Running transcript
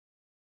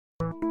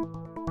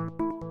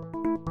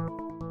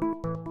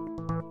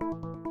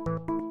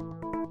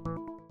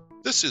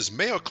This is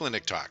Mayo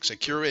Clinic Talks, a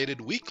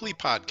curated weekly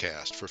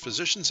podcast for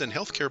physicians and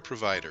healthcare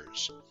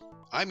providers.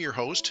 I'm your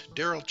host,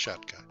 Daryl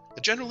Chutka, a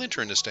general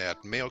internist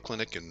at Mayo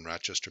Clinic in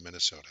Rochester,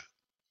 Minnesota.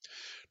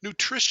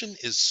 Nutrition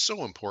is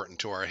so important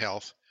to our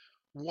health.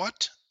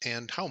 What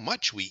and how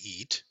much we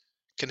eat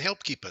can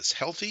help keep us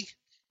healthy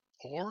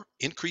or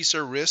increase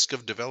our risk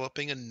of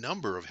developing a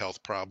number of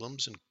health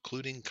problems,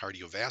 including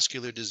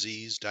cardiovascular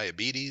disease,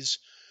 diabetes,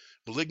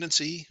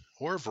 malignancy,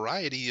 or a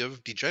variety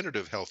of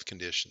degenerative health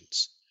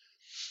conditions.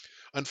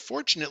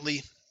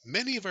 Unfortunately,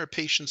 many of our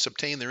patients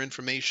obtain their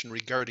information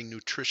regarding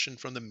nutrition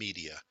from the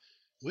media,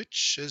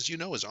 which, as you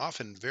know, is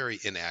often very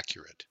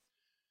inaccurate.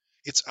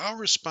 It's our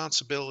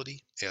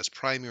responsibility as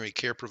primary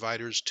care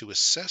providers to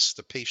assess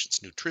the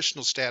patient's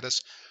nutritional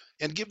status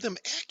and give them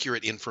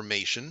accurate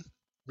information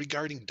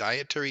regarding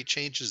dietary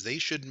changes they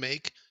should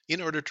make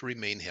in order to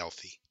remain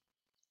healthy.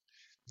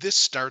 This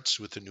starts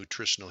with the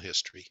nutritional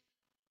history.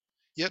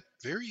 Yet,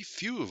 very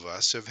few of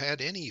us have had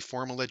any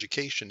formal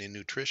education in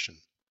nutrition.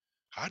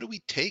 How do we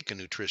take a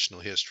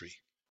nutritional history?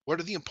 What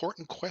are the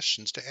important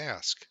questions to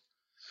ask?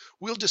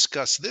 We'll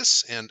discuss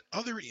this and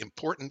other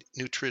important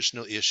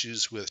nutritional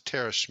issues with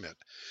Tara Schmidt,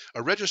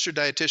 a registered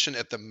dietitian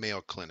at the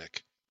Mayo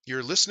Clinic.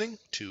 You're listening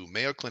to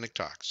Mayo Clinic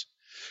Talks.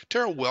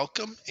 Tara,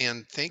 welcome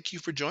and thank you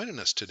for joining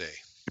us today.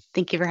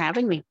 Thank you for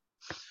having me.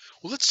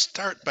 Well, let's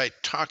start by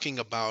talking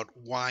about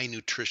why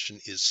nutrition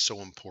is so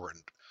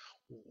important.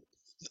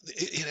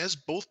 It has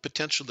both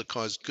potential to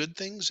cause good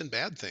things and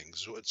bad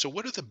things. So,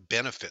 what are the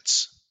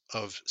benefits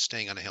of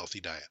staying on a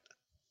healthy diet?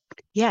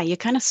 Yeah, you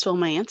kind of stole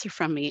my answer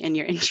from me in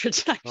your Oh,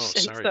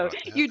 introduction. sorry So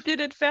about that. you did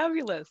it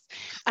fabulous.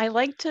 I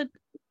like to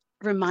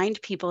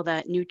remind people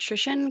that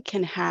nutrition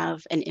can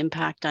have an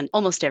impact on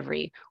almost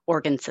every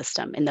organ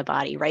system in the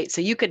body, right? So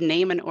you could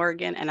name an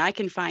organ and I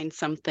can find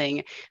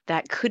something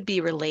that could be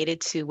related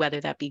to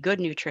whether that be good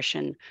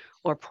nutrition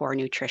or poor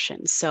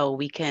nutrition. So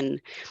we can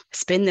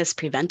spin this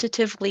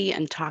preventatively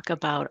and talk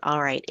about,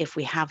 all right, if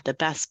we have the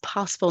best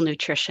possible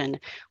nutrition,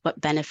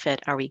 what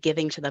benefit are we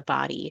giving to the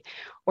body?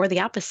 Or the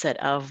opposite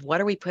of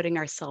what are we putting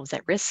ourselves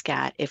at risk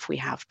at if we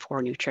have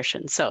poor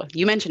nutrition? So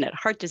you mentioned it,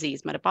 heart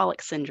disease,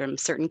 metabolic syndrome,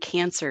 certain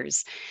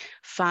cancers.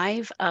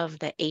 5 of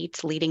the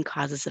 8 leading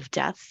causes of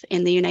death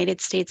in the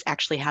United States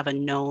actually have a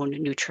known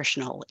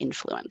nutritional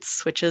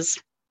influence, which is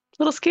a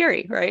little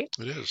scary, right?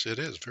 It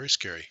is very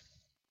scary.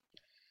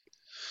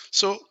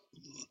 So,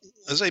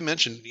 as I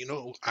mentioned,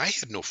 I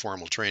had no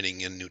formal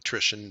training in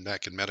nutrition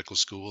back in medical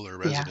school or Yeah.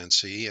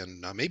 residency,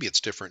 and maybe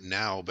it's different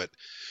now, but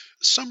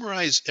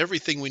summarize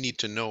everything we need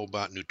to know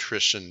about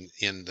nutrition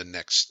in the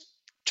next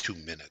 2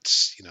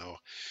 minutes.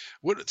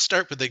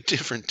 Start with the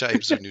different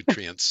types of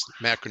nutrients,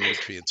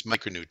 macronutrients,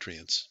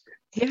 micronutrients.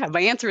 Yeah,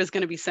 my answer is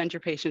going to be send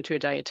your patient to a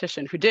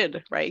dietitian who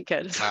did, right,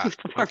 get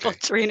formal Okay.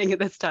 training in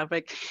this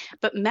topic.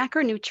 But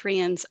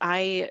macronutrients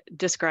I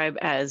describe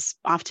as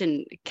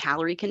often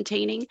calorie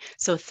containing.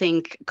 So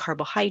think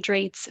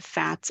carbohydrates,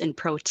 fats, and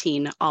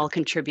protein all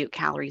contribute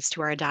calories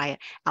to our diet.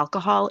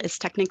 Alcohol is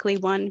technically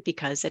one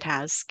because it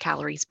has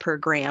calories per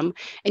gram.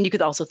 And you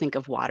could also think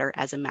of water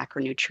as a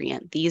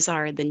macronutrient. These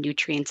are the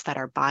nutrients that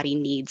our body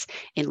needs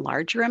in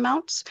larger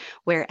amounts,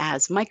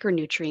 whereas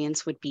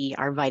micronutrients would be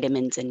our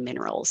vitamins and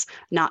minerals,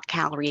 not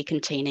calorie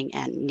containing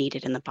and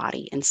needed in the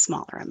body in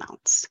smaller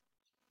amounts.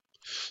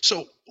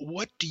 So,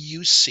 what do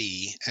you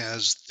see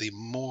as the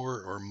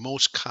more or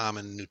most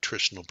common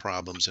nutritional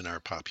problems in our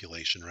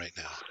population right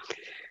now?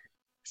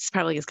 This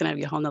probably is going to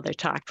be a whole nother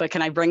talk, but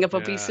can I bring up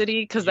Yeah,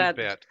 obesity? Because you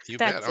bet. You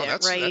bet. that's Oh,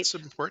 it, right? that's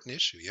an important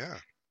issue. Yeah.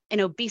 And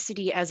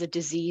obesity as a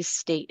disease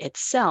state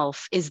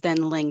itself is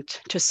then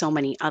linked to so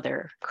many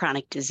other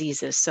chronic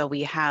diseases. So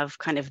we have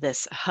kind of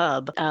this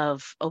hub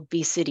of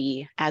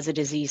obesity as a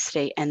disease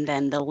state, and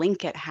then the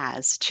link it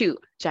has to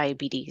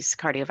diabetes,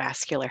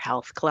 cardiovascular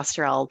health,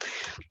 cholesterol,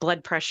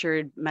 blood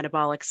pressure,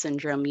 metabolic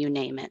syndrome, you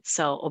name it.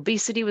 So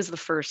obesity was the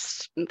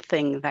first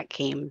thing that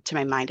came to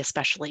my mind,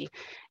 especially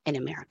in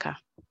America.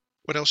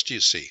 What else do you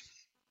see?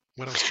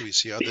 What else do we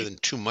see other than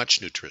too much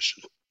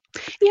nutrition?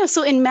 Yeah,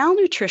 so in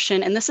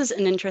malnutrition, and this is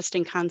an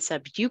interesting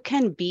concept, you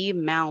can be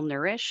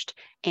malnourished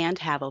and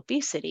have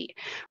obesity.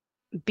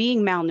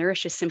 Being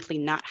malnourished is simply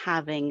not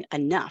having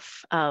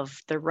enough of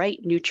the right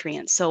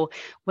nutrients. So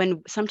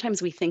when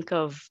sometimes we think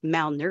of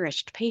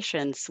malnourished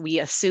patients, we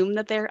assume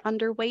that they're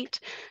underweight,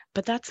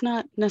 but that's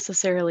not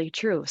necessarily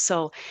true.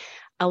 So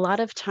a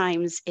lot of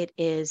times it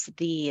is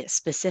the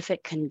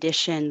specific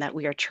condition that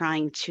we are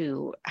trying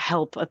to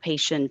help a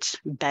patient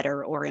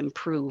better or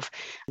improve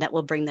that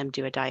will bring them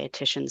to a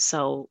dietitian.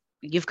 So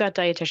you've got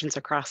dietitians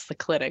across the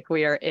clinic.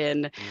 We are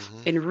Hmm.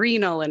 in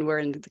renal, and we're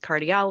in the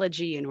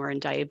cardiology, and we're in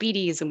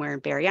diabetes, and we're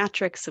in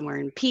bariatrics, and we're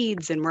in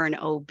peds, and we're in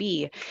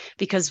OB,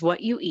 because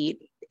what you eat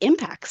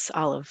impacts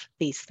all of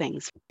these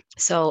things.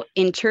 So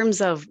in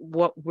terms of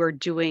what we're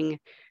doing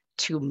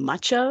too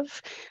much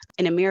of,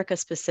 in America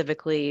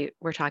specifically,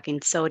 we're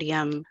talking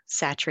sodium,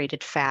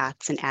 saturated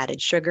fats, and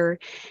added sugar.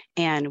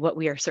 And what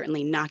we are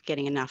certainly not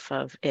getting enough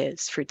of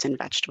is fruits and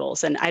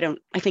vegetables. And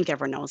I think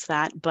everyone knows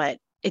that, but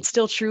it's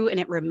still true and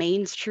it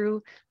remains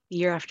true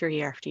year after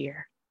year after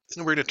year.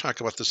 And we're going to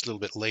talk about this a little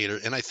bit later.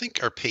 And I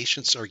think our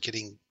patients are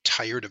getting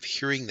tired of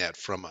hearing that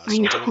from I us,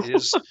 although know.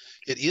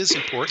 it is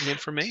important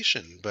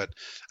information. But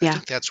I Yeah.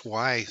 think that's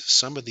why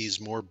some of these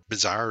more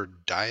bizarre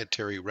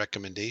dietary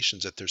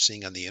recommendations that they're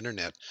seeing on the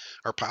internet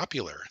are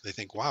popular. They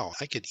think, wow,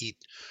 I could eat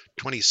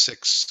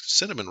 26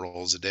 cinnamon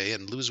rolls a day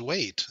and lose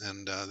weight.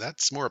 And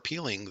that's more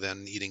appealing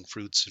than eating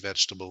fruits,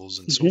 vegetables,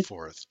 and so Mhm.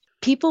 forth.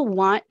 People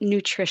want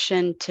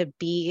nutrition to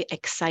be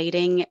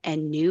exciting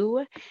and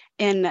new.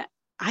 And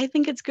I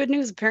think it's good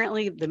news.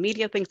 Apparently, the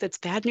media thinks it's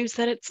bad news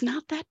that it's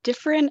not that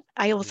different.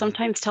 I will Mhm.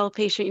 sometimes tell a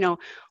patient,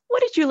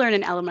 what did you learn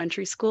in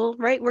elementary school,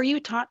 right? Were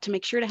you taught to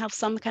make sure to have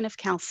some kind of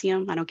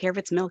calcium? I don't care if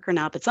it's milk or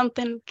not, but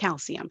something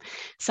calcium,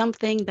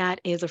 something that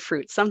is a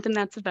fruit, something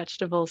that's a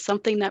vegetable,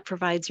 something that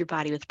provides your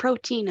body with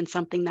protein, and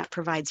something that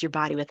provides your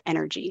body with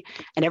energy.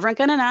 And everyone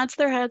kind of nods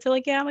their heads. They're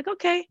like, yeah, I'm like,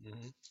 okay,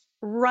 Mhm.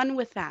 run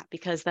with that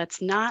because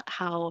that's not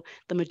how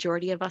the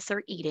majority of us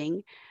are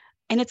eating.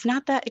 And it's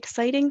not that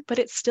exciting, but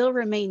it still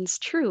remains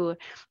true.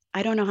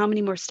 I don't know how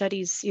many more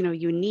studies,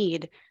 you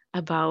need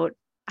about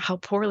how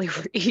poorly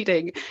we're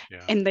eating.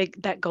 Yeah. And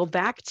that go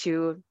back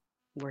to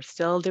we're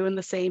still doing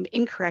the same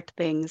incorrect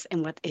things,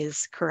 and what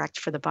is correct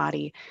for the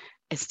body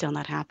is still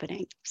not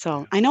happening. So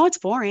Yeah. I know it's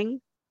boring,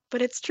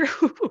 but it's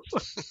true.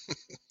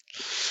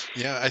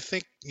 Yeah, I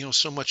think,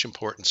 so much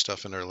important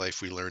stuff in our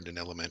life we learned in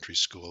elementary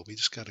school. We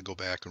just got to go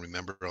back and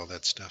remember all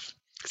that stuff.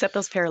 Except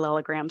those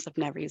parallelograms. I've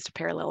never used a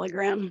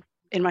parallelogram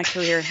in my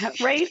career,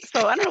 right?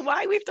 So I don't know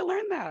why we have to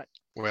learn that.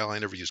 Well, I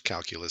never used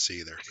calculus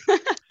either.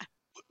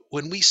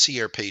 When we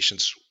see our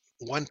patients,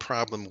 one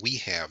problem we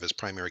have as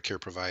primary care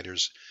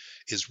providers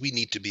is we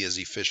need to be as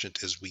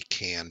efficient as we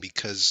can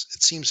because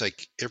it seems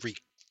like every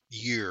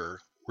year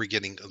we're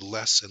getting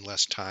less and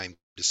less time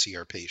to see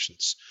our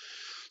patients.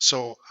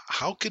 So,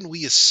 how can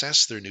we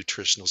assess their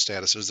nutritional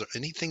status? Is there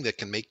anything that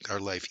can make our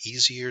life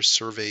easier?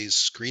 Surveys,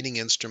 screening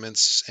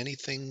instruments,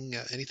 anything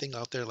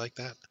out there like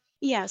that?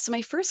 Yeah. So,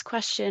 my first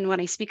question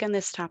when I speak on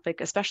this topic,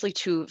 especially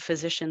to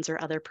physicians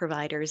or other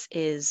providers,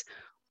 is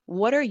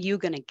what are you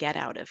going to get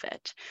out of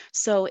it?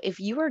 So, if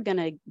you are going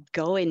to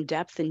go in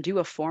depth and do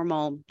a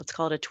formal, let's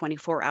call it a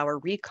 24-hour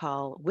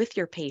recall with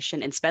your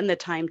patient and spend the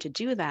time to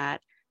do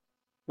that,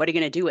 what are you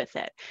going to do with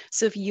it?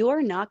 So, if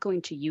you're not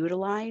going to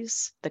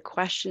utilize the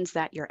questions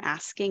that you're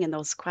asking and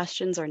those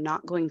questions are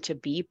not going to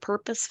be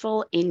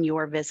purposeful in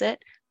your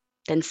visit,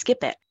 then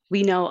skip it.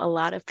 We know a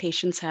lot of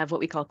patients have what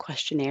we call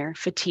questionnaire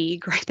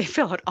fatigue, right? They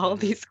fill out all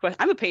Hmm. these questions.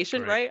 I'm a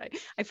patient, Right.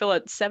 right? I fill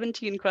out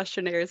 17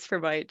 questionnaires for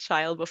my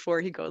child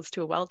before he goes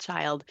to a well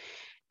child.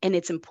 And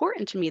it's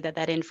important to me that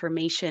that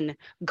information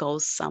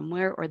goes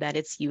somewhere or that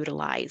it's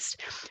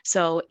utilized.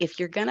 So if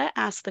you're going to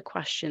ask the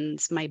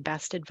questions, my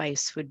best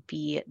advice would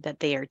be that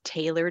they are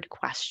tailored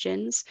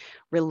questions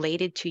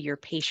related to your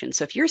patient.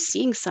 So if you're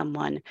seeing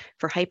someone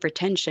for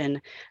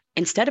hypertension,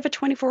 instead of a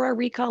 24-hour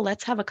recall,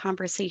 let's have a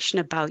conversation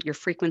about your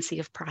frequency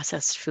of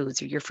processed foods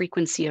or your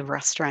frequency of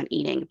restaurant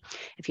eating.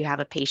 If you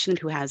have a patient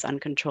who has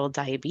uncontrolled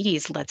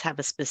diabetes, let's have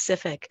a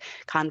specific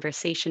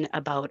conversation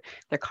about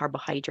their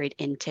carbohydrate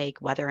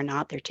intake, whether or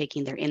not they're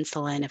taking their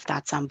insulin, if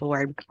that's on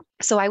board.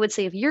 So I would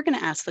say if you're going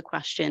to ask the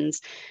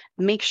questions,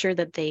 make sure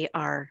that they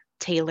are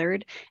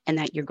tailored and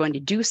that you're going to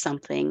do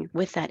something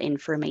with that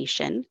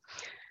information.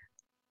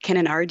 Can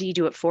an RD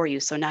do it for you?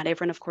 So, not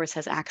everyone, of course,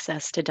 has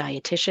access to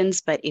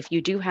dietitians, but if you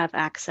do have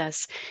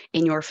access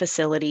in your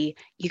facility,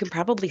 you can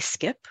probably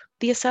skip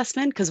the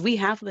assessment because we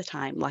have the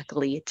time,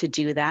 luckily, to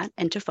do that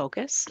and to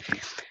focus.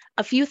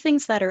 A few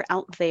things that are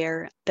out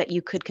there that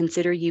you could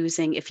consider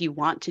using if you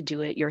want to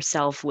do it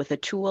yourself with a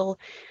tool.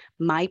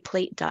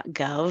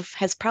 MyPlate.gov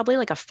has probably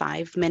like a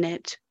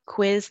 5-minute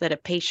quiz that a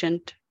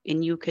patient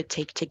and you could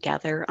take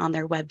together on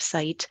their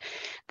website.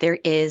 There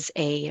is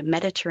a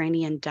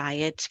Mediterranean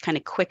diet kind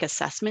of quick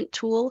assessment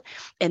tool.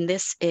 And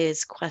this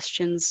is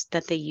questions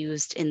that they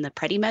used in the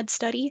PrediMed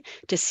study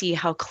to see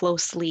how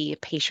closely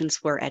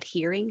patients were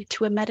adhering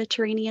to a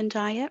Mediterranean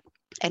diet.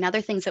 And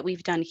other things that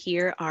we've done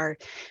here are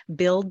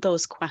build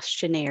those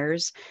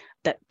questionnaires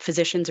that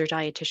physicians or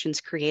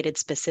dietitians created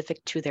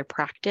specific to their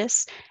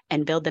practice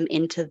and build them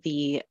into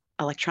the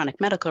electronic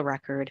medical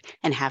record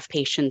and have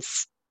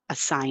patients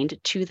assigned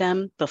to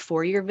them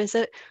before your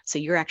visit. So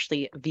you're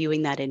actually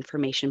viewing that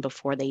information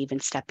before they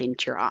even step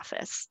into your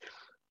office.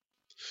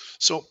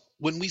 So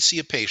when we see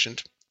a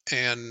patient,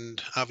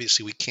 and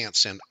obviously we can't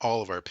send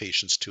all of our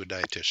patients to a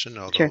dietitian,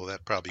 Sure. although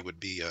that probably would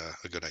be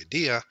a good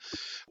idea,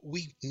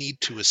 we need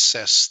to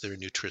assess their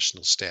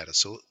nutritional status.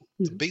 So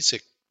the Mhm.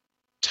 basic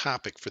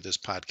topic for this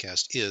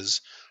podcast is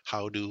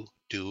how to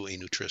do a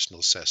nutritional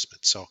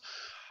assessment. So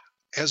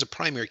as a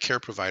primary care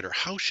provider,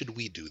 how should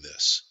we do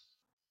this?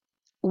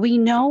 We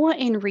know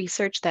in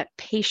research that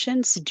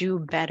patients do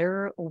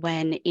better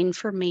when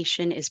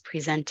information is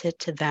presented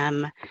to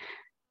them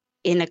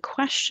in a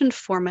question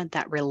format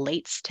that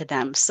relates to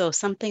them. So,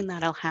 something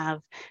that I'll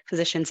have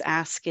physicians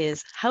ask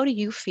is, how do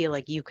you feel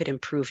like you could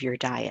improve your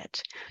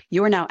diet?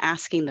 You're now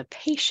asking the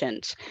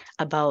patient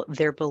about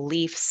their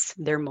beliefs,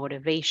 their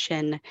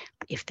motivation,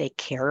 if they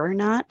care or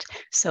not.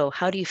 So,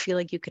 how do you feel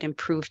like you could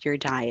improve your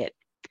diet?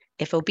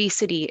 If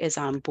obesity is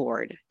on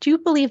board, do you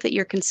believe that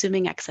you're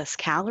consuming excess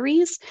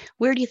calories?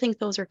 Where do you think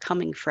those are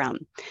coming from?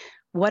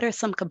 What are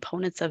some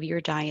components of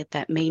your diet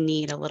that may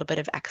need a little bit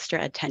of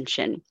extra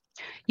attention?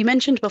 You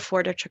mentioned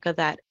before, Dr. Chuka,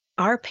 that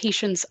our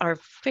patients are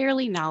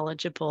fairly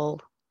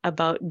knowledgeable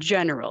about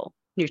general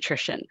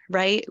nutrition,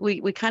 right?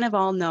 We kind of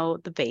all know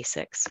the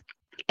basics.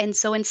 And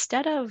so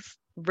instead of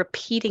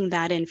repeating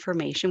that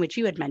information, which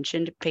you had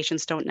mentioned,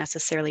 patients don't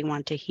necessarily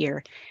want to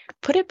hear,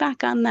 put it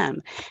back on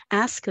them.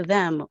 Ask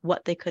them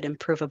what they could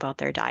improve about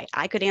their diet.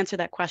 I could answer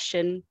that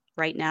question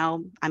right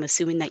now. I'm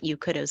assuming that you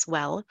could as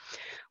well.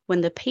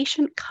 When the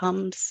patient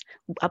comes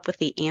up with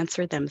the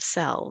answer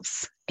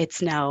themselves,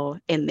 it's now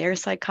in their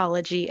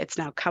psychology, it's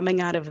now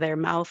coming out of their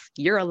mouth.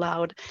 You're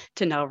allowed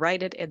to now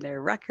write it in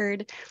their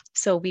record.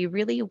 So we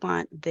really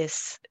want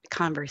this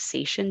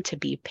conversation to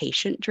be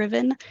patient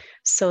driven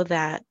so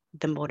that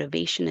the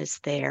motivation is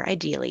there,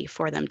 ideally,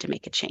 for them to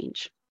make a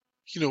change.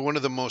 One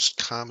of the most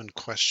common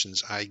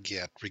questions I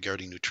get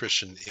regarding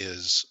nutrition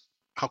is,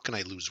 how can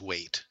I lose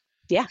weight?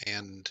 Yeah.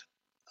 And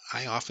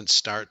I often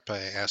start by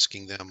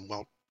asking them,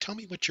 well, tell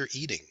me what you're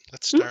eating.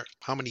 Let's Mhm. start.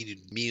 How many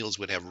meals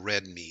would have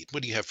red meat?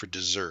 What do you have for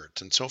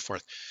dessert? And so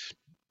forth.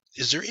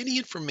 Is there any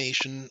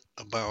information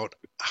about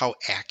how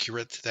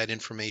accurate that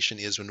information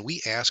is when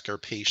we ask our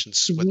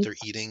patients what Mhm. they're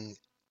eating?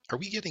 Are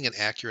we getting an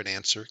accurate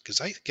answer?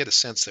 Because I get a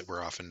sense that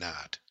we're often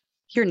not.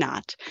 You're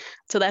not.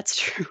 So that's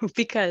true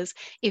because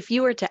if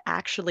you were to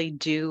actually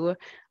do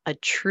a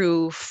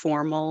true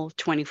formal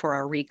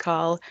 24-hour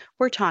recall,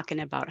 we're talking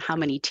about how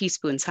many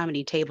teaspoons, how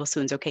many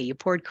tablespoons. Okay, you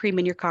poured cream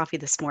in your coffee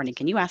this morning.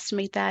 Can you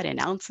estimate that in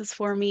ounces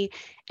for me?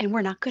 And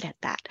we're not good at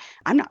that.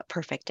 I'm not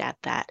perfect at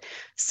that.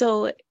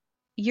 So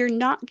you're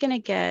not going to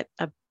get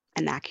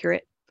an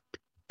accurate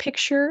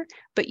picture,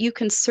 but you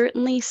can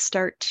certainly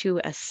start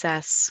to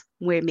assess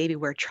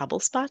where trouble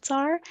spots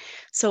are.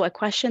 So a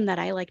question that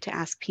I like to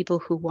ask people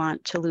who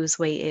want to lose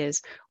weight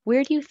is,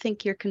 where do you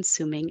think you're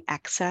consuming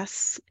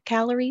excess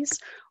calories?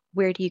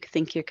 Where do you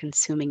think you're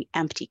consuming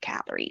empty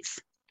calories?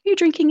 Are you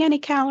drinking any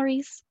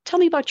calories? Tell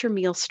me about your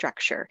meal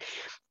structure.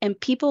 And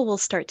people will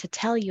start to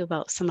tell you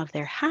about some of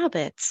their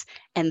habits,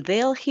 and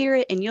they'll hear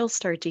it, and you'll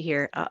start to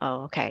hear,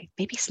 uh-oh, okay,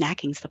 maybe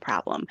snacking's the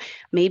problem.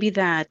 Maybe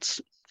that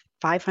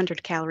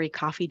 500-calorie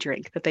coffee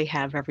drink that they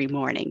have every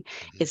morning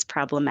Mhm. is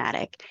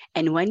problematic.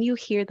 And when you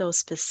hear those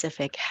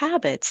specific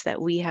habits that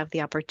we have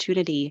the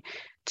opportunity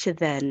to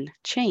then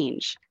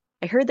change.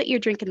 I heard that you're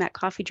drinking that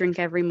coffee drink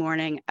every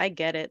morning. I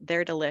get it.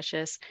 They're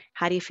delicious.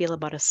 How do you feel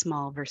about a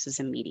small versus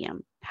a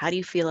medium? How do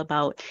you feel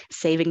about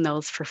saving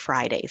those for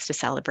Fridays to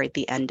celebrate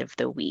the end of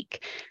the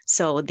week?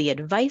 So the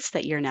advice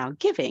that you're now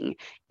giving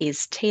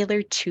is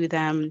tailored to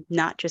them,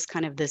 not just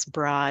kind of this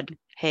broad,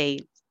 hey,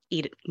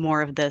 eat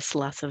more of this,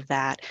 less of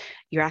that.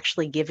 You're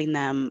actually giving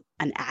them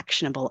an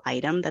actionable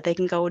item that they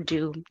can go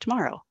do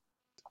tomorrow.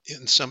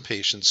 In some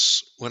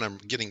patients, when I'm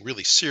getting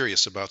really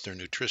serious about their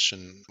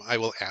nutrition, I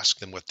will ask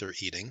them what they're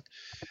eating.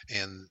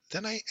 And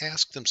then I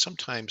ask them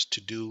sometimes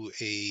to do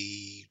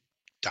a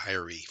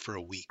diary for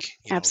a week.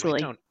 Write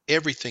Absolutely. down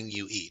everything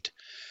you eat.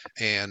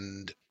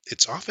 And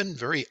it's often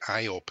very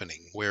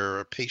eye-opening where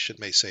a patient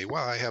may say,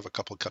 well, I have a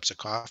couple of cups of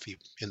coffee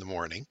in the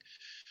morning.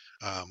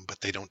 But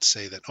they don't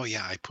say that, oh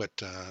yeah, I put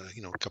a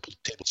couple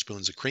of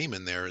tablespoons of cream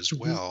in there as Mhm.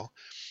 well,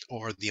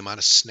 or the amount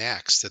of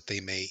snacks that they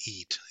may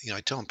eat.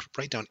 I tell them,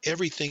 write down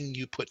everything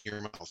you put in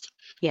your mouth.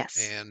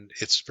 Yes. And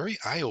it's very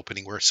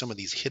eye-opening where some of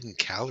these hidden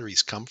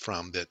calories come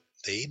from that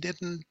they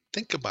didn't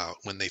think about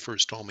when they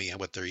first told me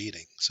what they're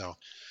eating. So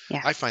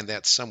I Yes. find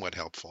that somewhat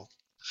helpful.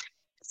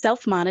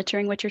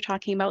 Self-monitoring, what you're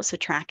talking about, so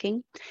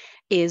tracking,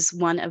 is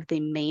one of the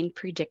main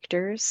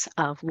predictors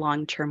of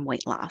long-term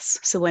weight loss.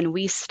 So when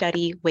we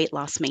study weight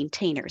loss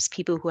maintainers,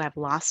 people who have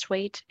lost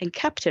weight and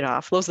kept it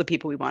off, those are the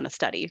people we want to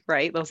study,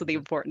 right? Those are the Mhm.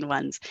 important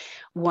ones.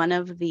 One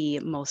of the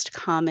most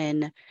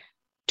common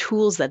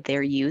tools that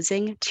they're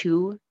using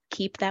to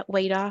keep that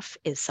weight off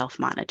is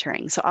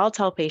self-monitoring. So I'll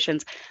tell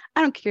patients,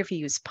 I don't care if you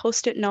use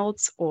post-it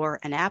notes or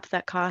an app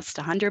that costs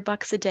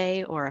 $100 a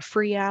day or a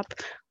free app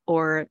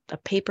or a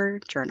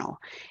paper journal.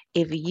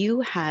 If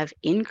you have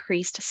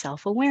increased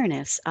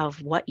self-awareness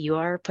of what you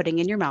are putting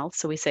in your mouth,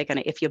 so we say kind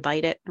of if you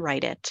bite it,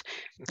 write it,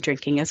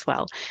 drinking as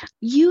well,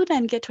 you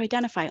then get to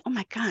identify, oh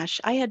my gosh,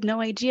 I had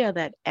no idea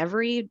that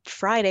every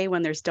Friday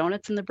when there's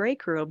donuts in the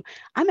break room,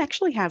 I'm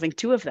actually having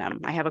two of them.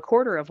 I have a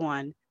quarter of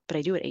one, but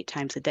I do it 8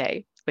 times a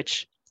day,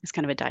 which is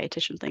kind of a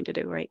dietitian thing to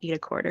do, right? Eat a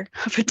quarter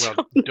of a Well,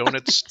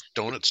 donut.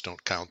 donuts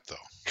don't count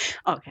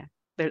though. Okay.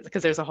 Because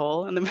Yeah, there's a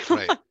hole in the middle.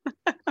 right.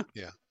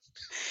 Yeah.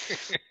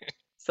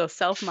 So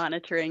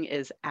self-monitoring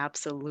is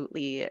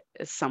absolutely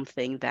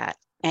something that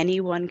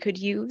anyone could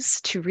use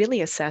to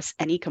really assess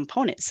any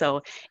component.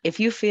 So if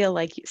you feel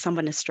like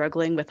someone is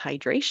struggling with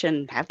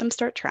hydration, have them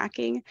start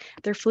tracking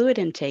their fluid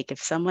intake.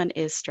 If someone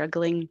is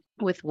struggling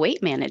with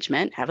weight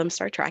management, have them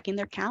start tracking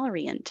their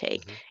calorie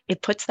intake. Mhm.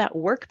 It puts that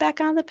work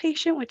back on the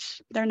patient,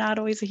 which they're not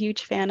always a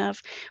huge fan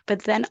of,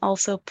 but then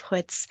also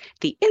puts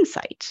the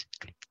insight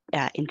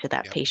into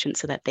that Yeah. patient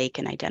so that they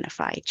can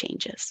identify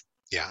changes.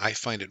 Yeah, I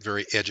find it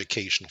very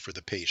educational for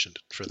the patient,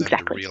 for them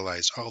to Exactly.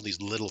 realize all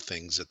these little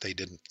things that they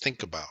didn't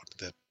think about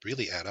that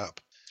really add up.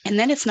 And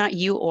then it's not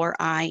you or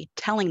I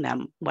telling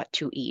them what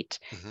to eat.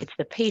 Hmm. It's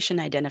the patient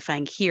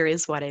identifying, here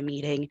is what I'm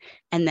eating.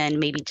 And then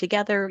maybe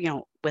together,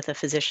 with a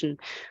physician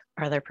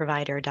or other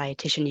provider or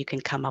dietitian, you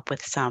can come up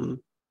with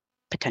some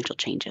potential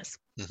changes.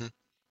 Hmm.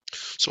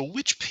 So,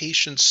 which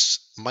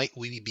patients might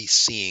we be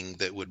seeing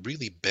that would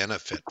really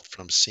benefit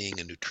from seeing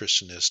a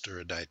nutritionist or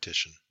a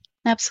dietitian?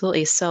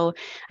 Absolutely. So,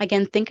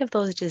 again, think of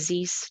those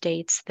disease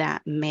states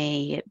that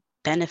may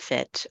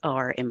benefit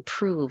or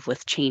improve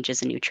with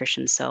changes in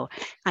nutrition. So,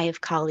 I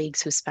have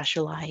colleagues who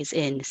specialize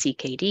in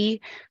CKD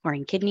or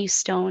in kidney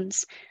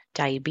stones,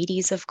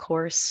 diabetes, of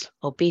course,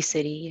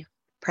 obesity,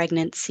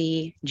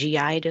 pregnancy,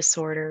 GI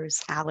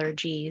disorders,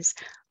 allergies,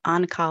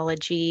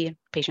 oncology,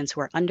 patients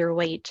who are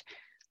underweight,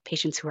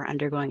 patients who are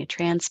undergoing a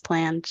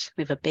transplant.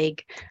 We have a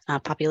big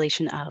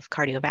population of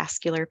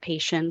cardiovascular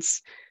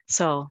patients.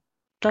 So,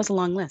 that was a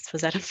long list.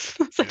 Was that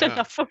Yeah,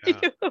 enough for you?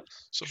 yeah.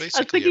 So I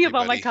was basically, thinking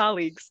about my everybody.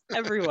 colleagues,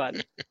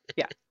 everyone.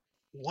 Yeah.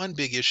 One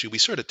big issue, we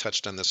sort of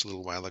touched on this a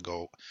little while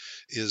ago,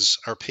 is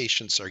our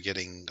patients are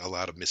getting a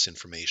lot of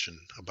misinformation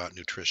about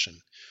nutrition.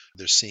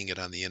 They're seeing it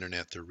on the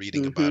internet, they're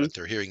reading about Hmm. it,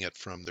 they're hearing it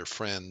from their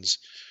friends.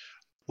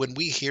 When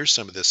we hear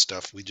some of this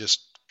stuff, we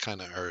just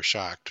kind of are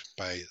shocked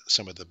by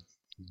some of the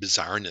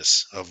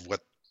bizarreness of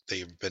what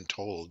they've been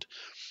told.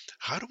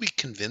 How do we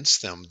convince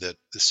them that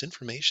this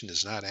information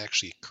is not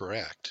actually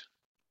correct?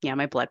 Yeah,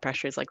 my blood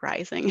pressure is like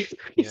rising as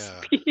we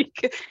Yeah.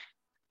 speak.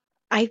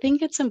 I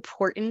think it's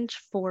important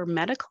for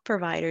medical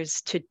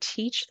providers to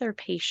teach their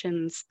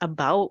patients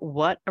about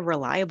what a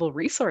reliable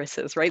resource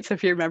is, right? So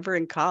if you remember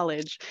in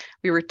college,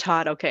 we were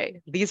taught,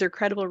 okay, these are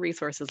credible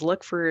resources.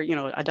 Look for, a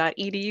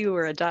 .edu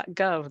or a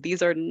 .gov.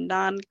 These are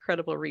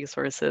non-credible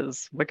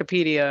resources,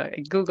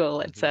 Wikipedia,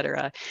 Google, et Hmm.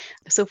 cetera.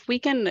 So if we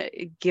can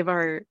give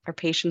our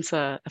patients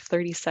a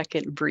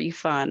 30-second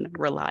brief on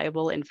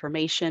reliable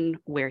information,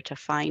 where to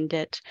find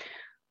it,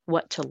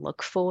 what to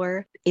look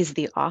for. Is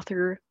the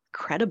author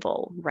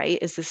credible, right?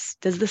 Does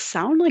this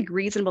sound like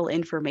reasonable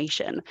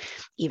information?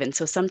 Even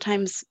so,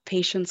 sometimes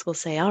patients will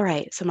say, all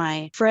right, so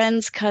my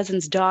friend's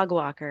cousin's dog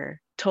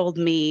walker told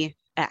me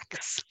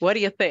X. What do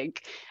you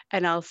think?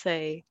 And I'll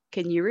say,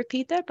 can you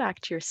repeat that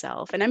back to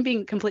yourself? And I'm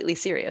being completely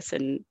serious,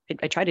 and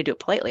I try to do it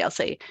politely. I'll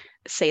say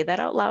that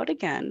out loud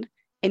again.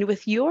 And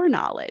with your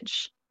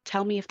knowledge,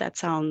 tell me if that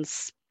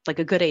sounds like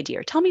a good idea,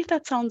 or tell me if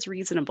that sounds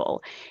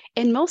reasonable.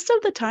 And most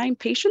of the time,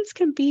 patients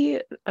can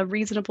be a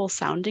reasonable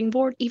sounding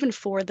board, even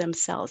for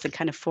themselves and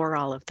kind of for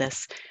all of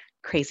this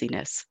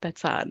craziness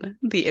that's on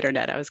the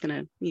internet. I was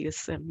going to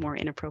use a more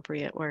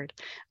inappropriate word.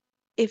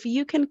 If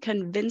you can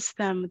convince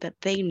them that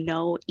they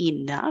know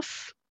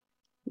enough,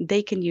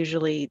 they can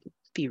usually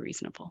be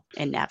reasonable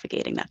in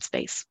navigating that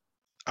space.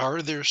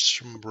 Are there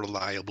some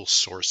reliable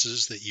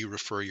sources that you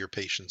refer your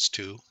patients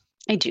to?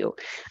 I do.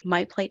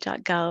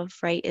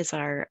 MyPlate.gov, right, is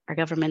our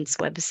government's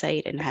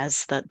website and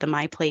has the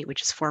MyPlate,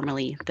 which is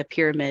formerly the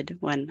Pyramid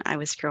when I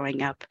was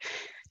growing up,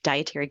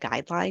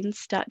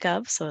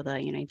 dietaryguidelines.gov, so the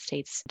United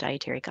States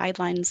dietary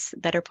guidelines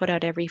that are put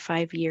out every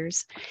 5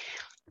 years.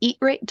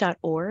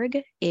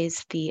 EatRight.org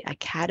is the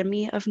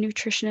Academy of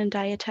Nutrition and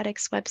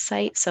Dietetics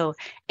website. So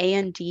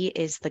AND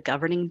is the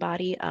governing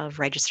body of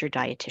registered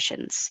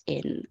dietitians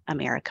in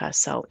America.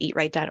 So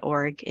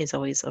EatRight.org is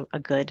always a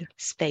good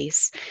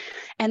space.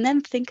 And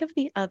then think of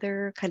the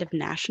other kind of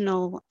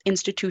national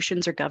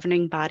institutions or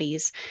governing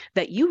bodies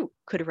that you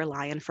could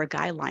rely on for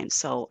guidelines.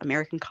 So,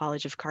 American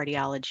College of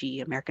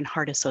Cardiology, American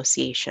Heart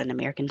Association,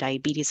 American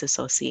Diabetes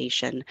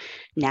Association,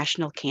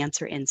 National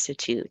Cancer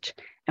Institute.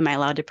 Am I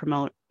allowed to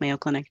promote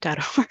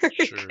mayoclinic.org?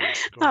 Sure,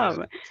 go ahead.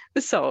 um,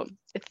 so,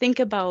 think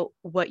about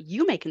what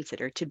you may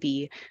consider to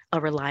be a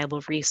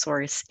reliable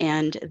resource.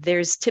 And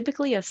there's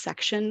typically a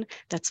section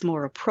that's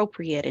more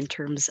appropriate in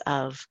terms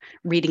of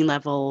reading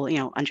level,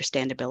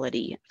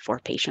 understandability for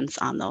patients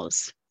on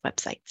those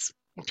websites.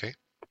 Okay.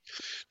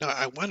 Now,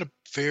 I want to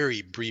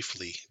very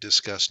briefly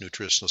discuss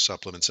nutritional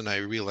supplements, and I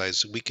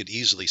realize we could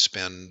easily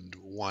spend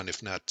one,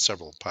 if not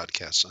several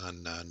podcasts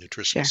on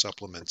nutritional Sure.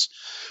 supplements.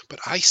 But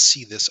I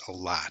see this a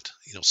lot.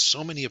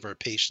 So many of our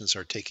patients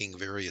are taking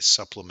various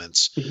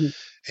supplements, Mhm.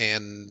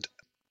 and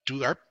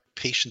do our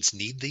patients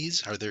need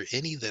these? Are there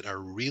any that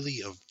are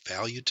really of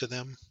value to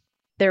them?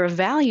 They're of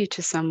value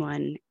to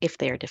someone if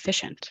they're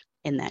deficient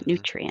in that Hmm.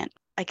 nutrient.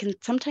 I can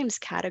sometimes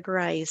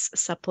categorize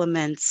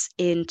supplements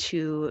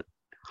into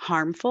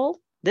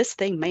harmful. This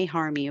thing may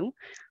harm you.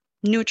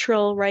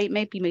 Neutral, right?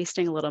 Maybe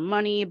wasting a little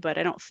money, but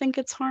I don't think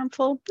it's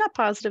harmful. Not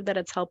positive that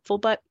it's helpful,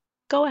 but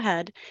go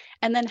ahead.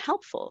 And then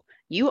helpful.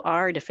 You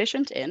are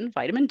deficient in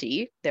vitamin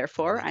D,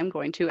 therefore, Hmm. I'm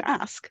going to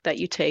ask that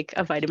you take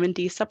a vitamin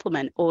D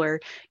supplement, or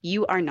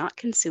you are not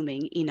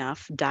consuming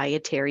enough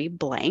dietary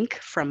blank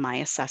from my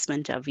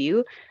assessment of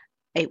you.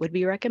 It would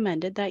be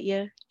recommended that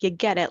you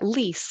get at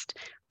least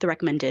the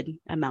recommended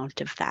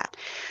amount of that.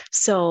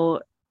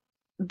 So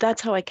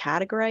that's how I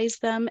categorize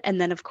them. And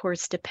then, of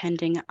course,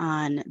 depending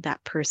on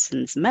that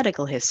person's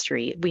medical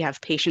history, we have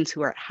patients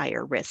who are at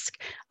higher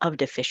risk of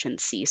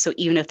deficiency. So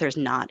even if there's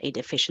not a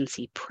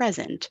deficiency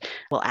present,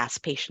 we'll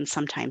ask patients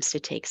sometimes to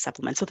take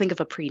supplements. So think of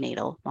a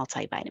prenatal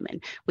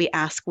multivitamin. We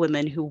ask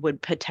women who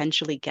would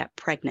potentially get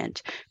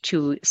pregnant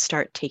to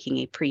start taking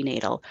a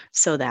prenatal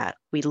so that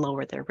we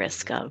lower their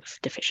risk of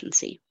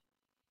deficiency.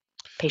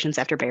 Patients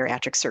after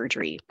bariatric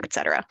surgery, et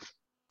cetera.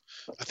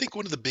 I think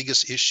one of the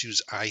biggest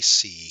issues I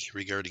see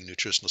regarding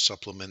nutritional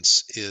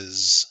supplements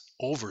is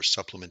over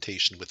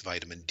supplementation with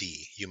vitamin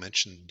D. You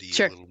mentioned D a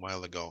Sure. little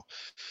while ago.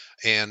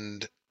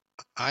 And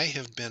I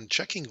have been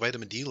checking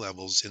vitamin D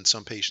levels in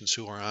some patients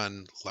who are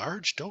on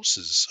large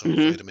doses of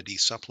Hmm. vitamin D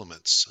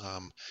supplements.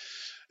 And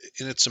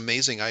it's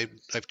amazing.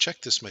 I've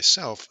checked this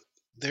myself.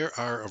 There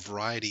are a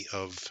variety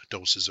of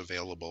doses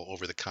available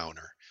over the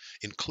counter,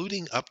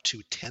 including up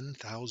to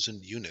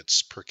 10,000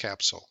 units per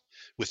capsule,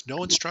 with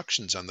no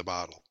instructions on the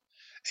bottle.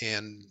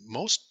 And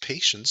most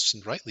patients,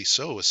 and rightly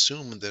so,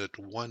 assume that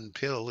one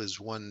pill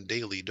is one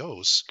daily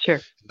dose. Sure.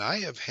 And I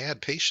have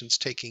had patients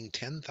taking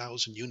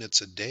 10,000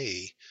 units a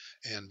day,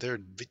 and their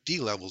D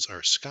levels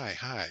are sky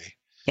high.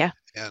 Yeah.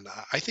 And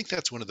I think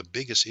that's one of the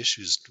biggest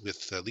issues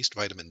with at least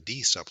vitamin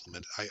D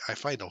supplement. I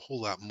find a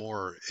whole lot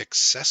more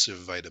excessive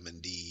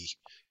vitamin D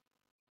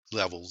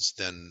levels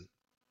than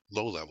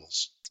low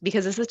levels.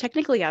 Because this is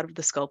technically out of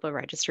the scope of a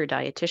registered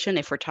dietitian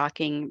if we're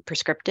talking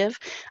prescriptive.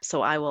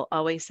 So I will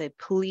always say,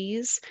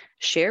 please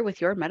share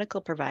with your medical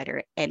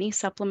provider any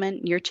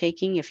supplement you're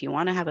taking. If you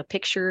want to have a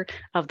picture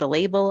of the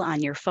label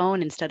on your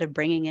phone instead of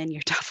bringing in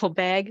your duffel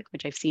bag,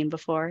 which I've seen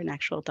before, an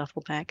actual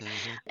duffel bag. Hmm.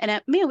 And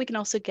at Mayo, we can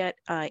also get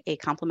a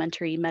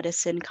complimentary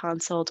medicine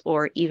consult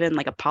or even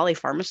like a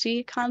polypharmacy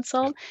Yeah.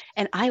 consult.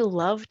 And I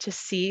love to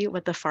see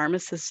what the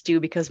pharmacists do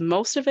because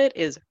most of it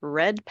is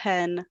red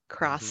pen Hmm.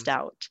 crossed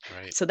out.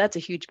 Right. So that's a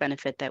huge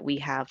benefit that we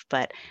have.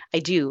 But I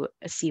do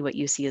see what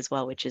you see as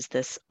well, which is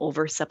this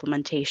over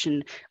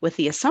supplementation with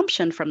the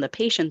assumption from the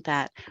patient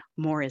that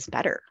more is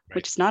better, Right.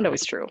 which is not Right.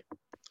 always true.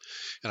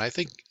 And I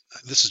think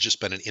this has just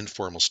been an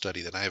informal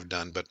study that I have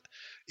done, but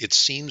it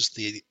seems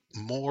the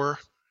more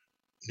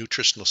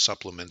nutritional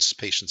supplements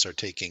patients are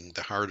taking,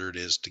 the harder it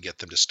is to get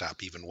them to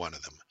stop even one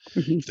of them.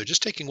 Mhm. If they're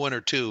just taking one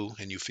or two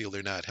and you feel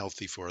they're not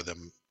healthy for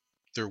them,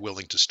 they're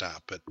willing to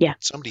stop. But Yeah.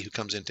 somebody who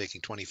comes in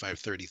taking 25,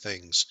 30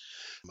 things,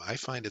 I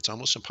find it's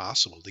almost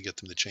impossible to get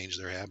them to change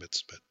their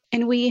habits. But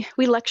And we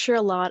lecture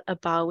a lot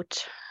about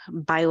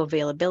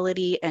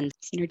bioavailability and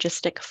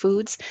synergistic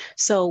foods.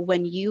 So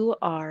when you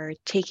are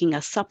taking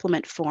a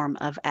supplement form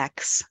of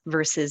X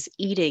versus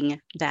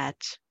eating that,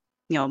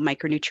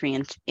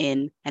 micronutrient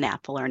in an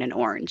apple or in an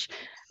orange,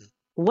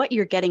 what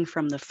you're getting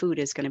from the food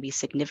is going to be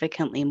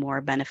significantly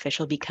more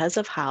beneficial because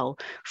of how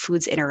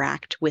foods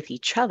interact with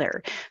each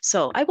other.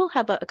 So I will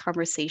have a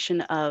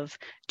conversation of,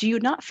 do you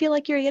not feel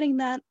like you're getting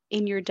that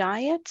in your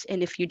diet?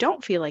 And if you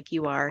don't feel like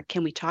you are,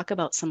 can we talk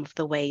about some of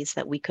the ways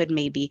that we could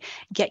maybe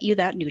get you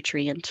that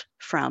nutrient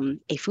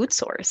from a food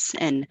source?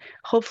 And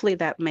hopefully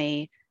that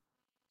may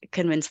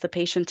convince the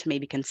patient to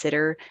maybe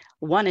consider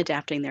one,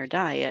 adapting their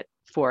diet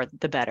for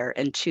the better,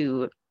 and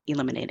two,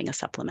 eliminating a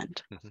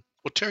supplement. mhm.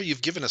 Well, Terry,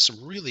 you've given us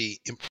some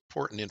really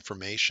important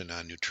information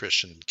on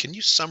nutrition. Can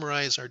you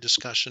summarize our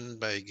discussion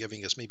by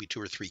giving us maybe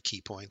two or three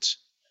key points?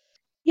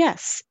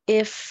 Yes,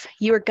 if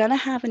you're going to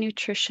have a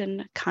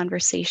nutrition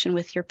conversation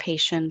with your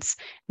patients,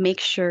 make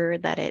sure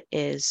that it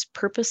is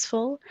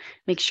purposeful,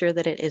 make sure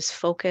that it is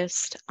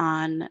focused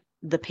on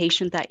the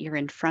patient that you're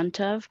in front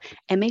of,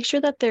 and make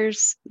sure that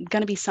there's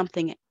going to be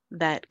something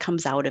that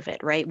comes out of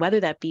it, right? Whether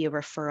that be a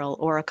referral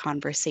or a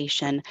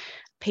conversation.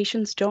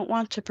 Patients don't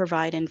want to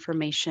provide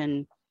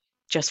information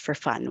just for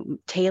fun.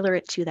 Tailor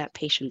it to that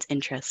patient's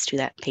interest, to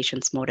that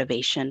patient's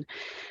motivation.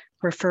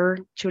 Refer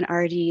to an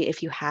RD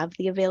if you have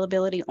the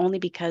availability, only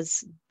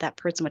because that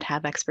person would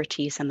have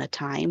expertise and the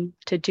time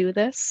to do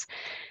this.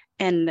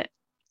 And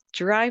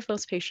drive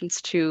those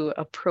patients to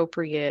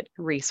appropriate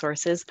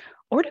resources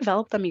or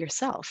develop them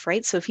yourself,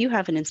 right? So if you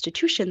have an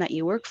institution that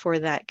you work for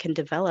that can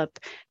develop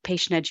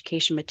patient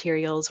education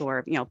materials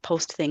or,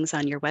 post things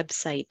on your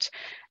website,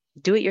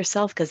 do it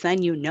yourself because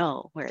then you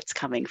know where it's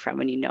coming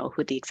from and you know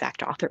who the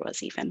exact author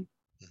was even.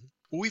 Mhm.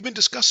 Well, we've been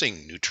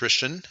discussing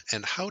nutrition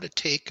and how to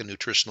take a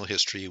nutritional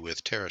history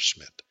with Tara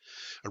Schmidt,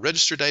 a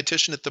registered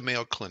dietitian at the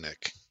Mayo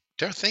Clinic.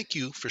 Tara, thank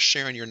you for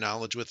sharing your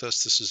knowledge with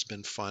us. This has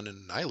been fun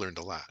and I learned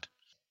a lot.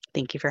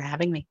 Thank you for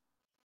having me.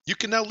 You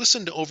can now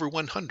listen to over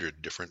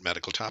 100 different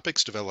medical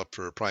topics developed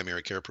for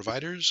primary care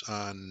providers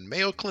on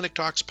Mayo Clinic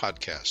Talks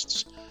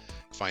podcasts.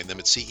 Find them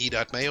at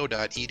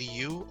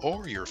ce.mayo.edu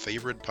or your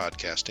favorite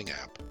podcasting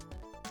app.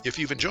 If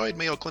you've enjoyed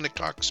Mayo Clinic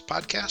Talks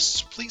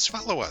podcasts, please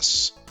follow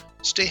us.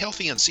 Stay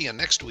healthy and see you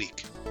next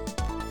week.